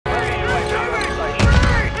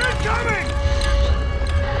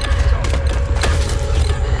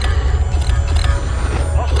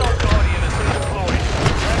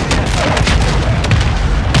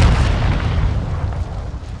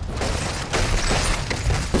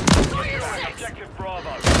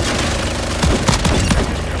Bravo.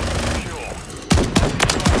 Secure.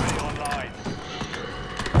 Online.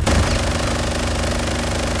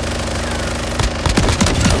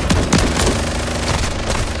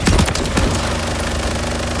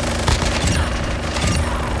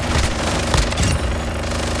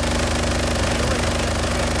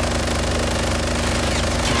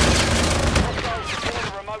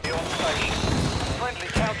 Friendly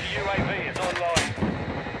counter UAV is online.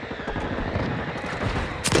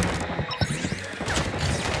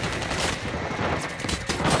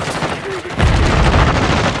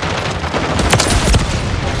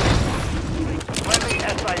 Friendly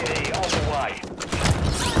SAE on the way.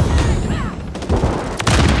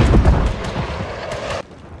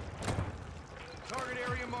 Target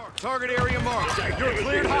area marked. Target area marked. You're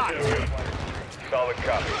cleared hot. Solid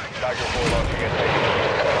copy. Dr. 4 launching SAE.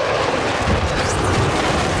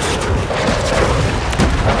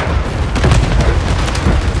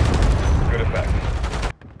 Good effect.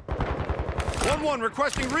 1-1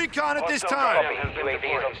 requesting recon at this time. UAV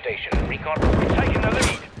is on station. Recon taking the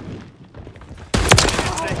lead.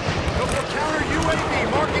 Local counter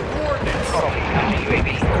UAV marking coordinates. Copy. Counter UAV.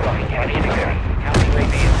 Copy. Counter interference. Counter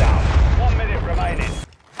UAV is down. 1 minute remaining.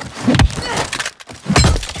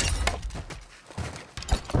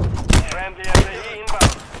 Friendly SAE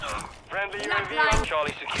inbound. Friendly UAV on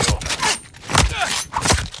Charlie secure.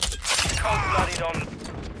 Cold-blooded on.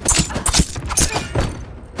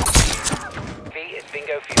 V is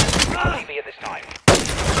bingo fuel. Only V at this time.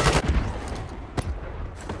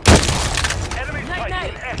 Enemies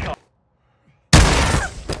taking Echo.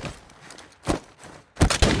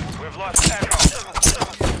 We've lost Echo.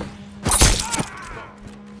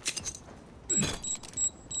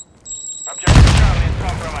 Objective Charlie is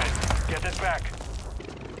compromised. Get it back.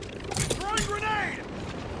 Throwing grenade!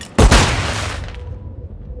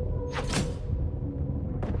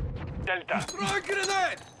 Delta. Throwing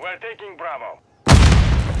grenade! We're taking Bravo.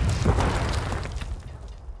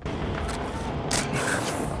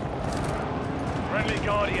 Friendly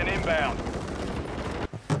Guardian inbound.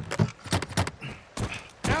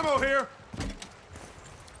 Ammo here!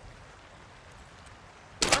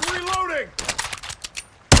 I'm reloading!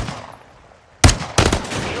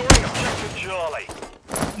 Securing objective Charlie.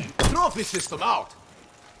 Trophy system out!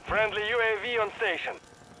 Friendly UAV on station.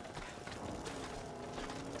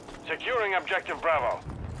 Securing objective Bravo.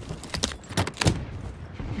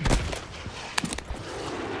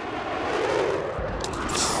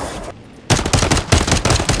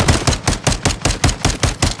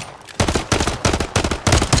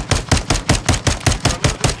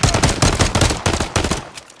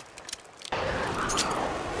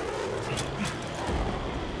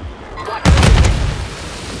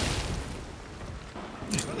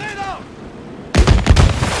 Grenade out!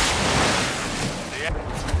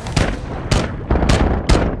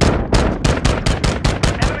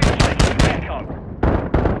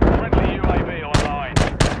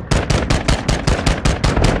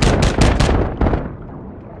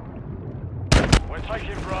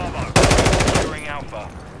 Taking Bravo. Securing Alpha.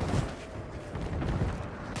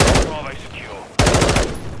 Bravo secure.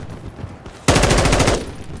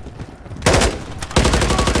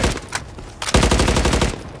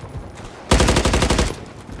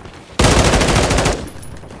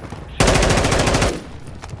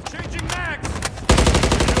 Changing mags!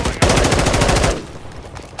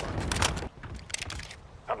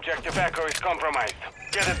 Objective Echo is compromised.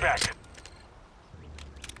 Get it back.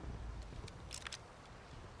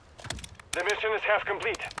 The mission is half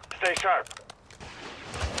complete. Stay sharp.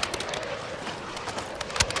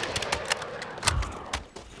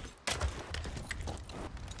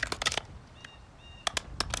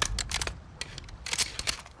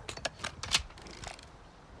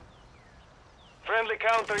 Friendly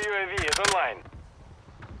counter UAV is online.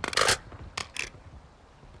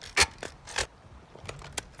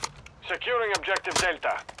 Securing objective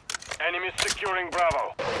Delta. Enemies securing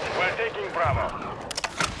Bravo. We're taking Bravo.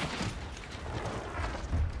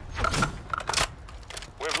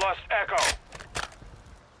 We've lost Echo.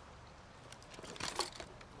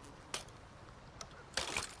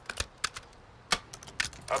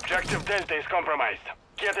 Objective Delta is compromised.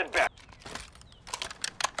 Get it back.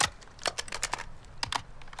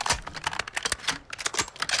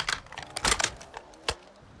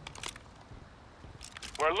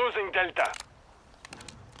 We're losing Delta.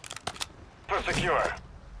 For secure.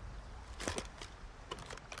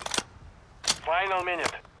 Final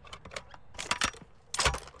minute.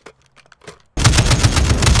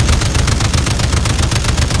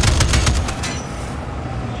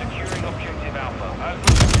 Securing objective Alpha.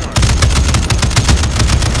 Alpha secure.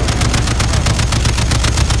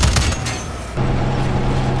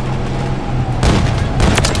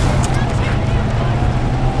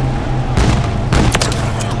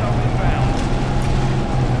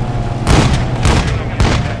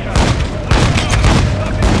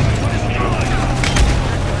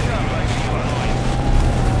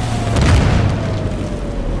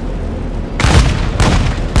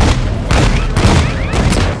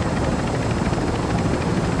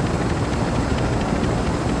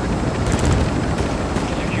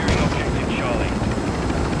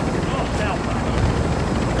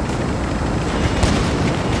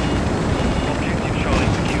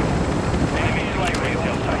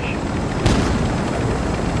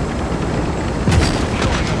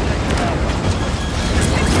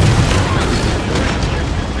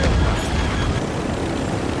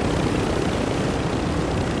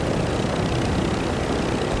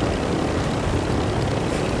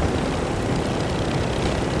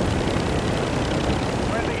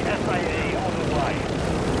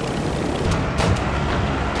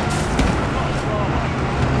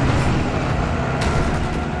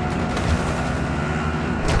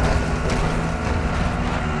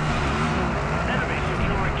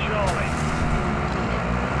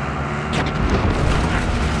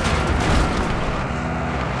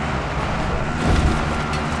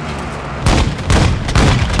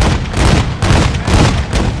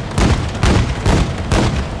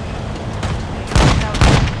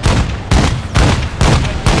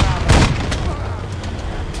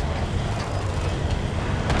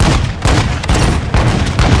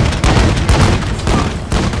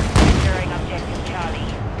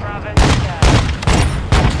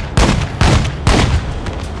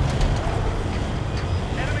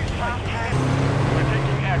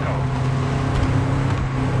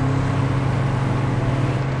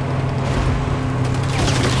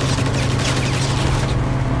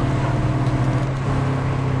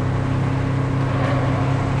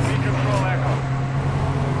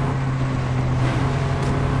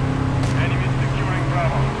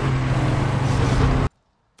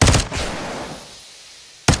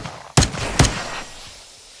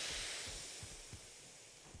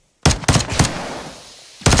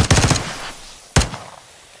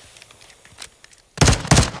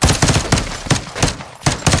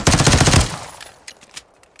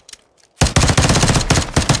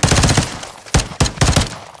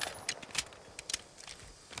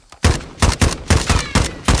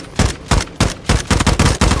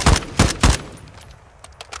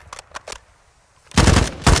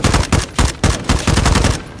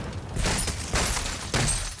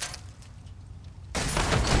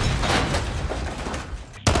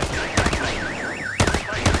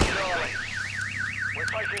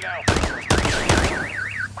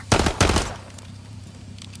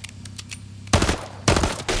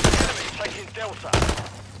 Taking Delta.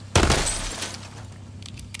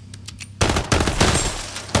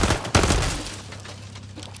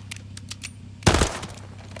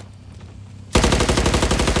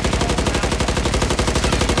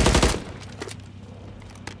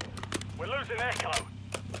 We're losing Echo.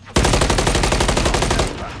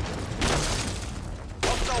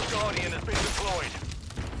 Hostile Guardian has been deployed.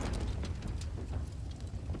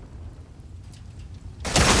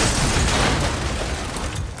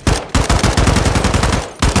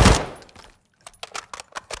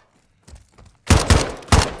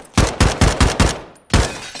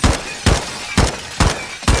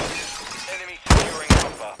 Enemy securing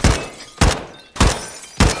Alpha.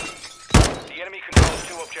 The enemy controls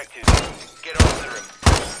 2 objectives. Get after him.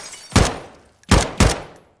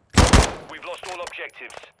 We've lost all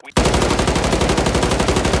objectives. Move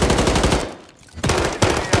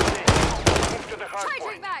to the hard Charging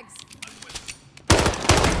point. bags!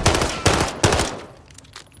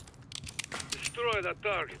 Destroy that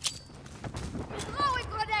target. Throwing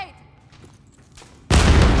grenade!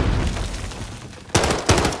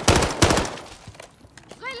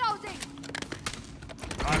 Reloading!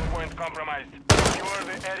 Hard point compromised. Secure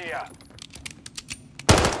the area.